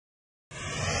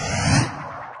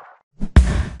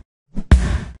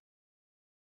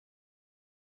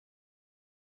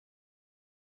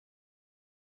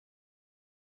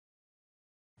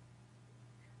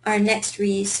our next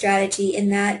reuse strategy,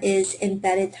 and that is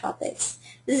embedded topics.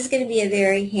 This is going to be a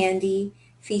very handy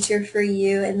feature for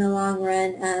you in the long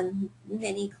run.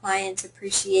 Many clients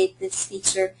appreciate this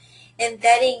feature.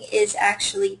 Embedding is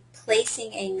actually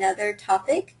placing another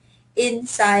topic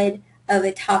inside of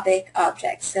a topic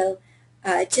object. So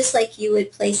just like you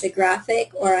would place a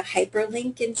graphic or a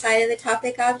hyperlink inside of a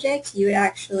topic object, you would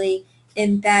actually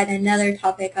embed another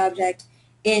topic object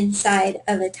inside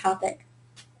of a topic.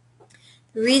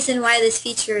 The reason why this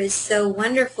feature is so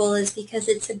wonderful is because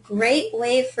it's a great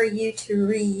way for you to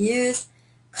reuse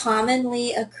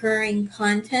commonly occurring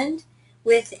content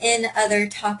within other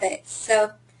topics.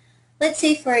 So let's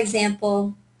say, for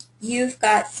example, you've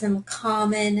got some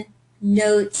common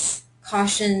notes,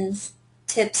 cautions,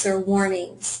 tips, or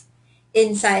warnings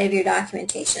inside of your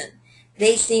documentation.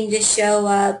 They seem to show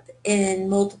up in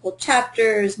multiple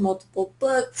chapters, multiple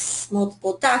books,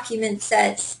 multiple document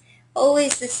sets,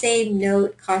 always the same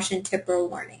note, caution, tip, or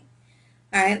warning.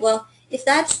 All right, well, if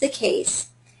that's the case,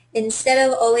 instead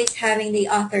of always having the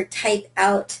author type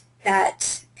out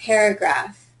that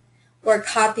paragraph or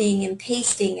copying and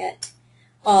pasting it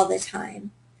all the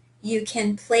time, you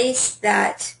can place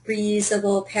that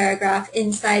reusable paragraph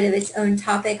inside of its own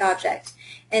topic object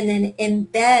and then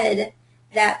embed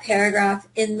that paragraph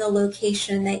in the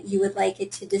location that you would like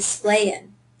it to display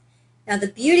in. Now, the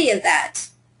beauty of that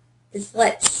is,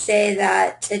 let's say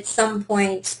that at some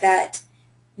point that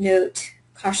note,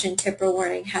 caution, tip, or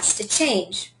warning has to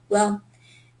change. Well,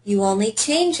 you only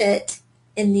change it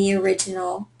in the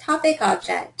original topic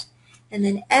object. And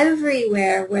then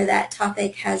everywhere where that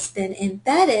topic has been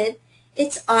embedded,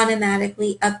 it's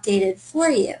automatically updated for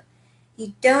you.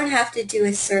 You don't have to do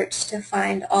a search to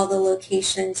find all the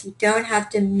locations. You don't have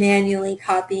to manually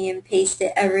copy and paste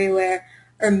it everywhere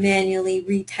or manually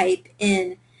retype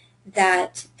in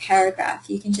that paragraph.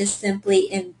 You can just simply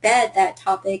embed that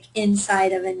topic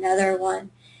inside of another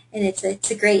one. And it's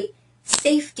a great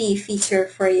safety feature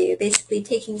for you, basically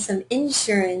taking some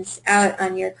insurance out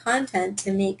on your content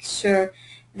to make sure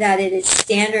that it is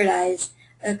standardized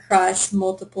across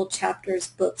multiple chapters,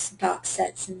 books, doc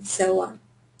sets, and so on.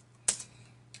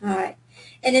 All right.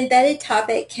 An embedded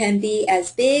topic can be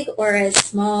as big or as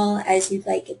small as you'd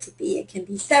like it to be. It can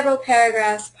be several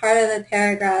paragraphs, part of a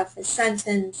paragraph, a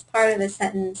sentence, part of a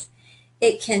sentence.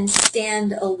 It can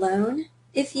stand alone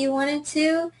if you wanted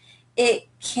to. It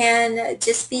can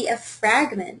just be a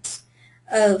fragment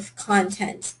of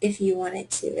content if you wanted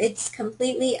to. It's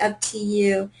completely up to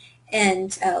you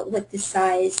and what the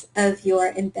size of your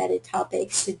embedded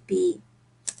topic should be.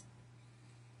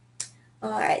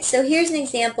 All right, so here's an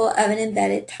example of an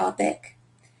embedded topic.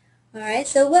 All right,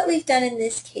 so what we've done in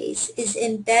this case is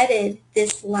embedded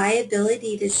this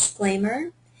liability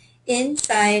disclaimer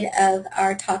inside of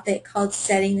our topic called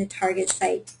Setting the Target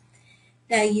Site.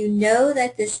 Now you know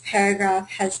that this paragraph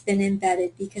has been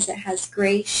embedded because it has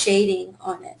gray shading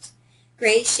on it.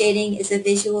 Gray shading is a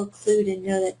visual clue to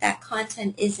know that that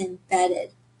content is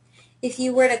embedded. If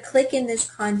you were to click in this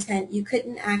content, you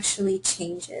couldn't actually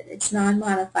change it. It's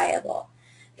non-modifiable.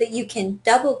 But you can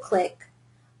double-click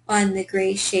on the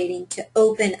gray shading to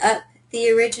open up the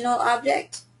original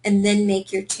object and then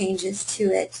make your changes to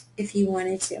it if you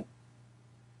wanted to.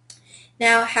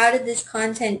 Now, how did this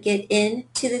content get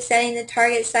into the Setting the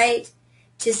Target site?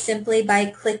 Just simply by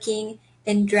clicking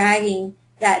and dragging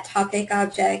that topic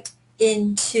object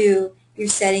into your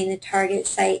Setting the Target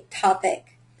site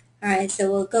topic. All right,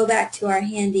 so we'll go back to our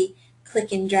handy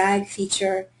click and drag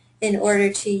feature in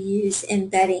order to use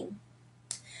embedding.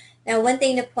 Now, one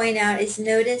thing to point out is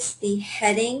notice the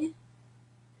heading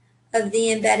of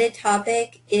the embedded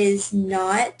topic is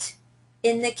not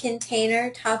in the container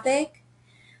topic.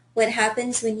 What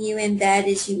happens when you embed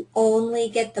is you only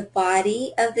get the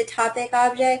body of the topic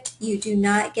object. You do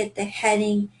not get the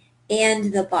heading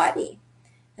and the body.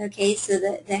 Okay, so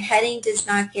the heading does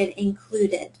not get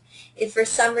included. If for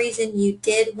some reason you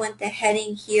did want the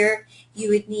heading here, you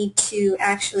would need to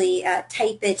actually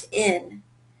type it in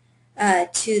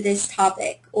to this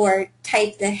topic, or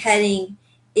type the heading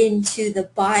into the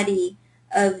body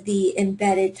of the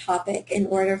embedded topic in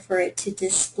order for it to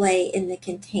display in the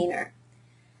container.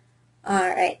 All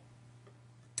right,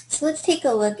 so let's take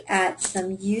a look at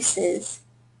some uses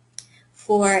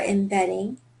for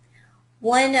embedding.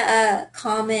 One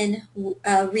common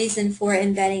reason for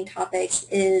embedding topics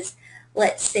is,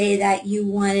 let's say that you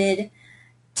wanted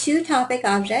two topic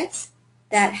objects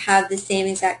that have the same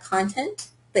exact content,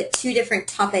 but two different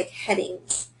topic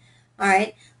headings. All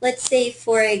right, let's say,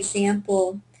 for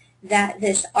example, that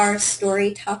this Our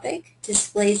Story topic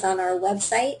displays on our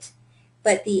website,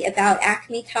 but the About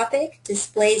Acme topic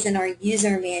displays in our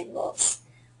user manuals.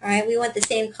 All right, we want the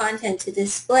same content to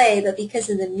display, but because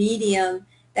of the medium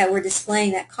that we're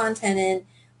displaying that content in,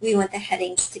 we want the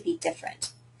headings to be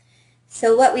different.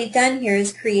 So what we've done here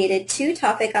is created two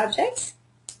topic objects,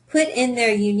 put in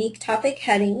their unique topic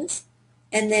headings,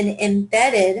 and then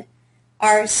embedded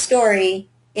our story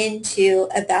into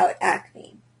About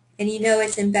Acme. And you know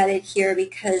it's embedded here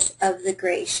because of the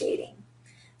gray shading.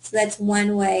 So that's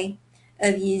one way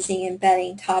of using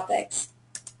embedding topics.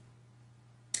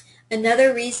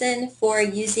 Another reason for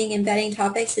using embedding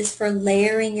topics is for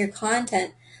layering your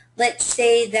content. Let's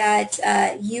say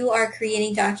that you are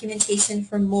creating documentation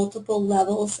for multiple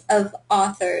levels of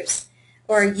authors,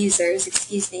 or users,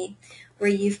 excuse me, where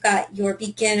you've got your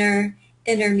beginner,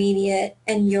 intermediate,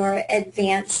 and your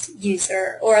advanced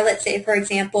user. Or let's say, for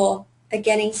example, a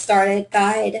getting started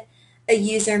guide, a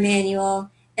user manual,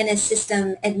 and a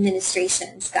system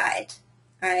administrations guide.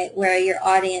 All right, where your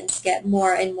audience get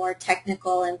more and more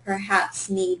technical and perhaps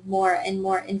need more and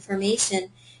more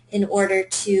information in order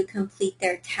to complete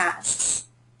their tasks.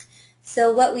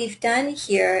 So what we've done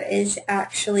here is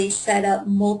actually set up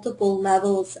multiple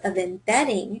levels of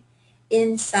embedding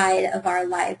inside of our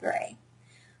library.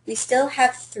 We still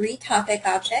have three topic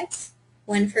objects,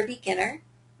 one for beginner,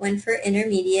 one for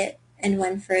intermediate, and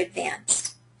one for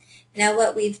advanced. Now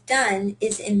what we've done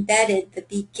is embedded the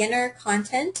beginner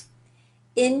content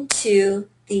into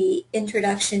the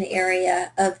introduction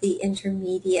area of the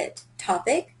intermediate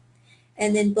topic,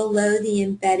 and then below the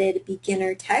embedded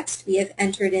beginner text we have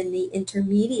entered in the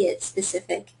intermediate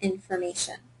specific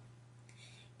information.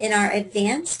 In our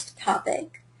advanced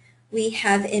topic we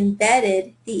have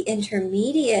embedded the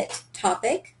intermediate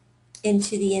topic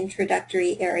into the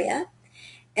introductory area,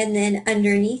 and then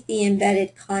underneath the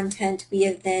embedded content we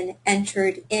have then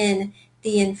entered in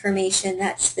the information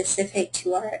that's specific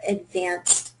to our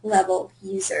advanced level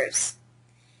users.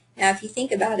 Now if you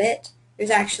think about it,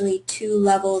 there's actually two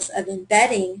levels of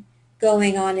embedding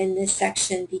going on in this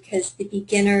section because the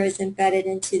beginner is embedded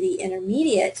into the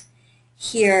intermediate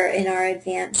here in our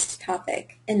advanced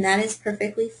topic, and that is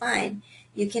perfectly fine.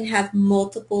 You can have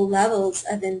multiple levels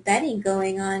of embedding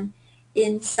going on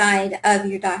inside of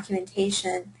your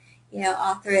documentation. You know,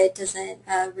 AuthorIt doesn't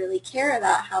really care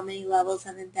about how many levels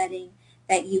of embedding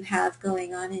that you have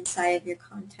going on inside of your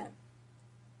content.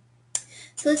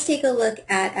 So let's take a look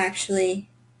at actually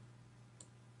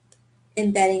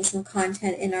embedding some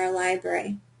content in our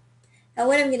library. Now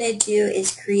what I'm going to do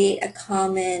is create a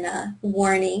common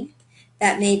warning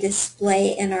that may display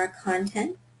in our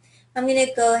content. I'm going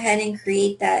to go ahead and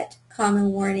create that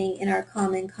common warning in our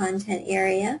common content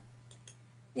area.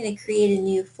 I'm going to create a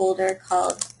new folder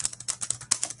called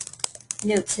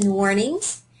Notes and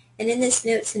Warnings. And in this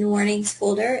Notes and Warnings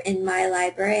folder in my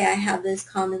library, I have those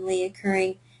commonly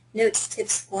occurring notes,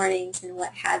 tips, warnings, and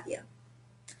what have you.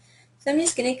 So I'm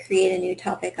just going to create a new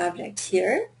topic object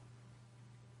here.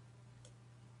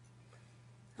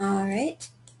 All right.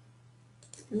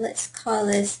 Let's call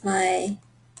this my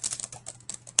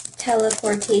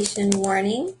teleportation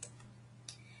warning.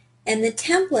 And the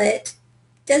template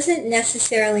doesn't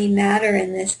necessarily matter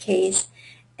in this case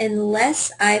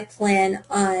unless I plan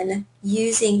on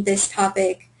using this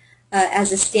topic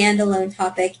as a standalone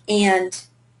topic and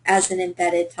as an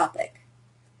embedded topic.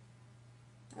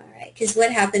 All right, because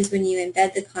what happens when you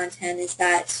embed the content is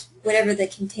that whatever the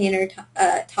container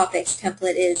topics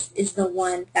template is the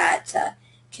one that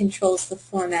controls the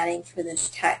formatting for this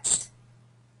text.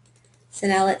 So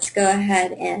now let's go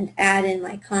ahead and add in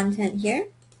my content here.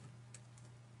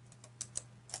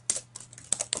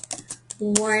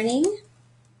 Warning.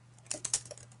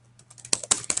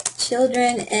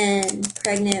 Children and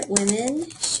pregnant women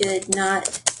should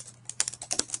not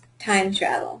time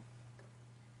travel.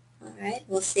 All right,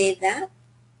 we'll save that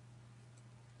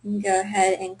and go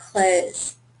ahead and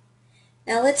close.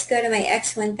 Now let's go to my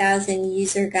X1000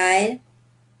 user guide,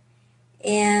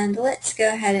 and let's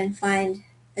go ahead and find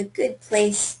a good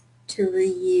place to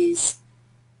reuse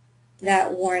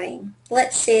that warning.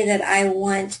 Let's say that I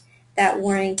want that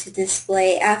warning to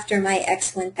display after my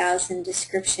X1000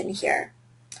 description here.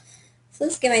 So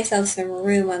let's give myself some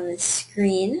room on the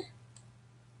screen.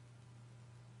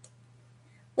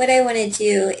 What I want to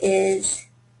do is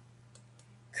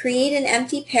create an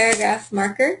empty paragraph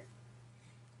marker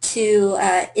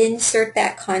to insert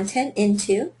that content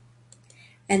into,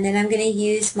 and then I'm going to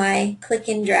use my click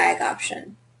and drag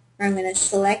option, where I'm going to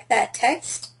select that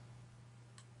text,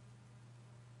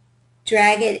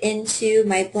 drag it into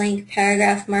my blank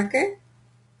paragraph marker,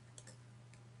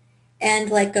 and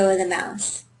let go of the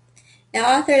mouse.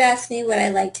 Now AuthorIt asked me what I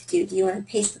like to do. Do you want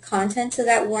to paste the contents of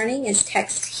that warning as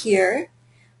text here,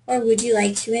 or would you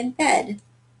like to embed?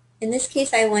 In this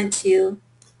case I want to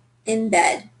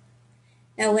embed.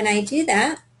 Now when I do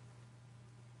that,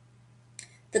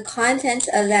 the content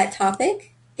of that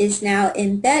topic is now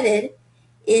embedded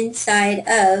inside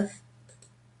of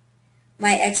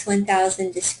my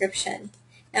X1000 description.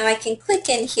 Now I can click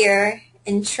in here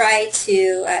and try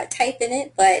to type in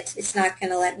it, but it's not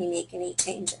going to let me make any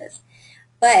changes.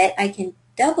 But I can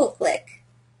double click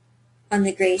on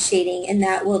the gray shading and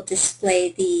that will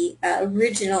display the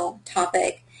original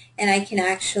topic, and I can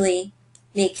actually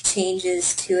make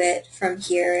changes to it from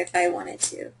here if I wanted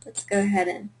to. Let's go ahead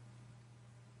and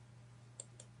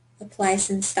apply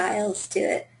some styles to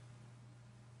it.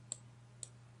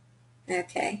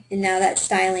 Okay, and now that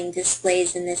styling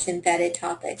displays in this embedded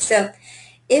topic. So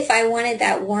if I wanted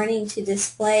that warning to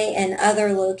display in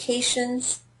other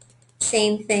locations,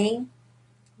 same thing.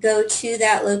 Go to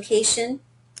that location.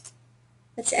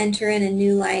 Let's enter in a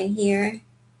new line here.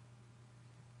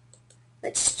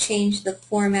 Let's change the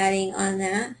formatting on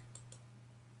that.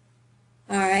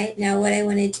 Alright, now what I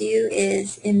want to do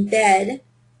is embed.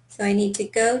 So I need to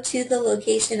go to the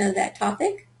location of that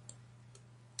topic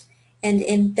and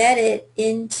embed it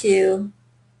into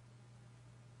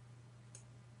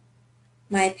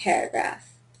my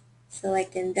paragraph.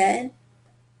 Select embed,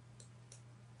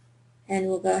 and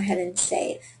we'll go ahead and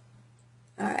save.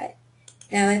 Alright,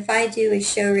 now if I do a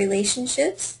show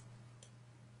relationships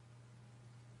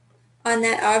on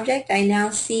that object, I now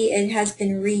see it has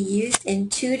been reused in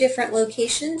 2 different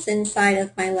locations inside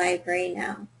of my library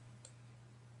now.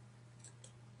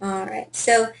 Alright,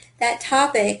 so that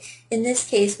topic in this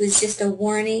case was just a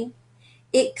warning.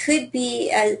 It could be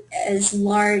as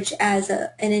large as an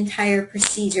entire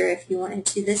procedure if you wanted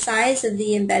to. The size of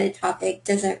the embedded topic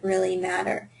doesn't really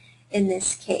matter in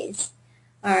this case.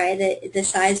 Alright, the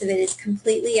size of it is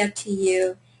completely up to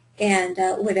you and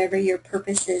whatever your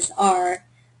purposes are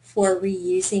for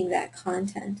reusing that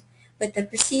content. But the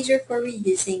procedure for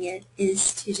reusing it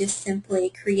is to just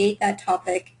simply create that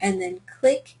topic and then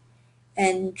click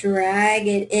and drag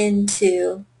it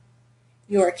into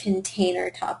your container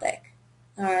topic.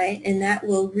 Alright, and that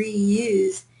will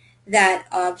reuse that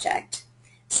object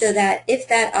so that if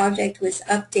that object was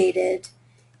updated,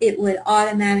 it would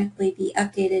automatically be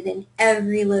updated in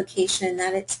every location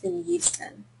that it's been used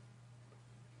in.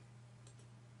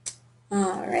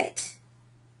 Alright,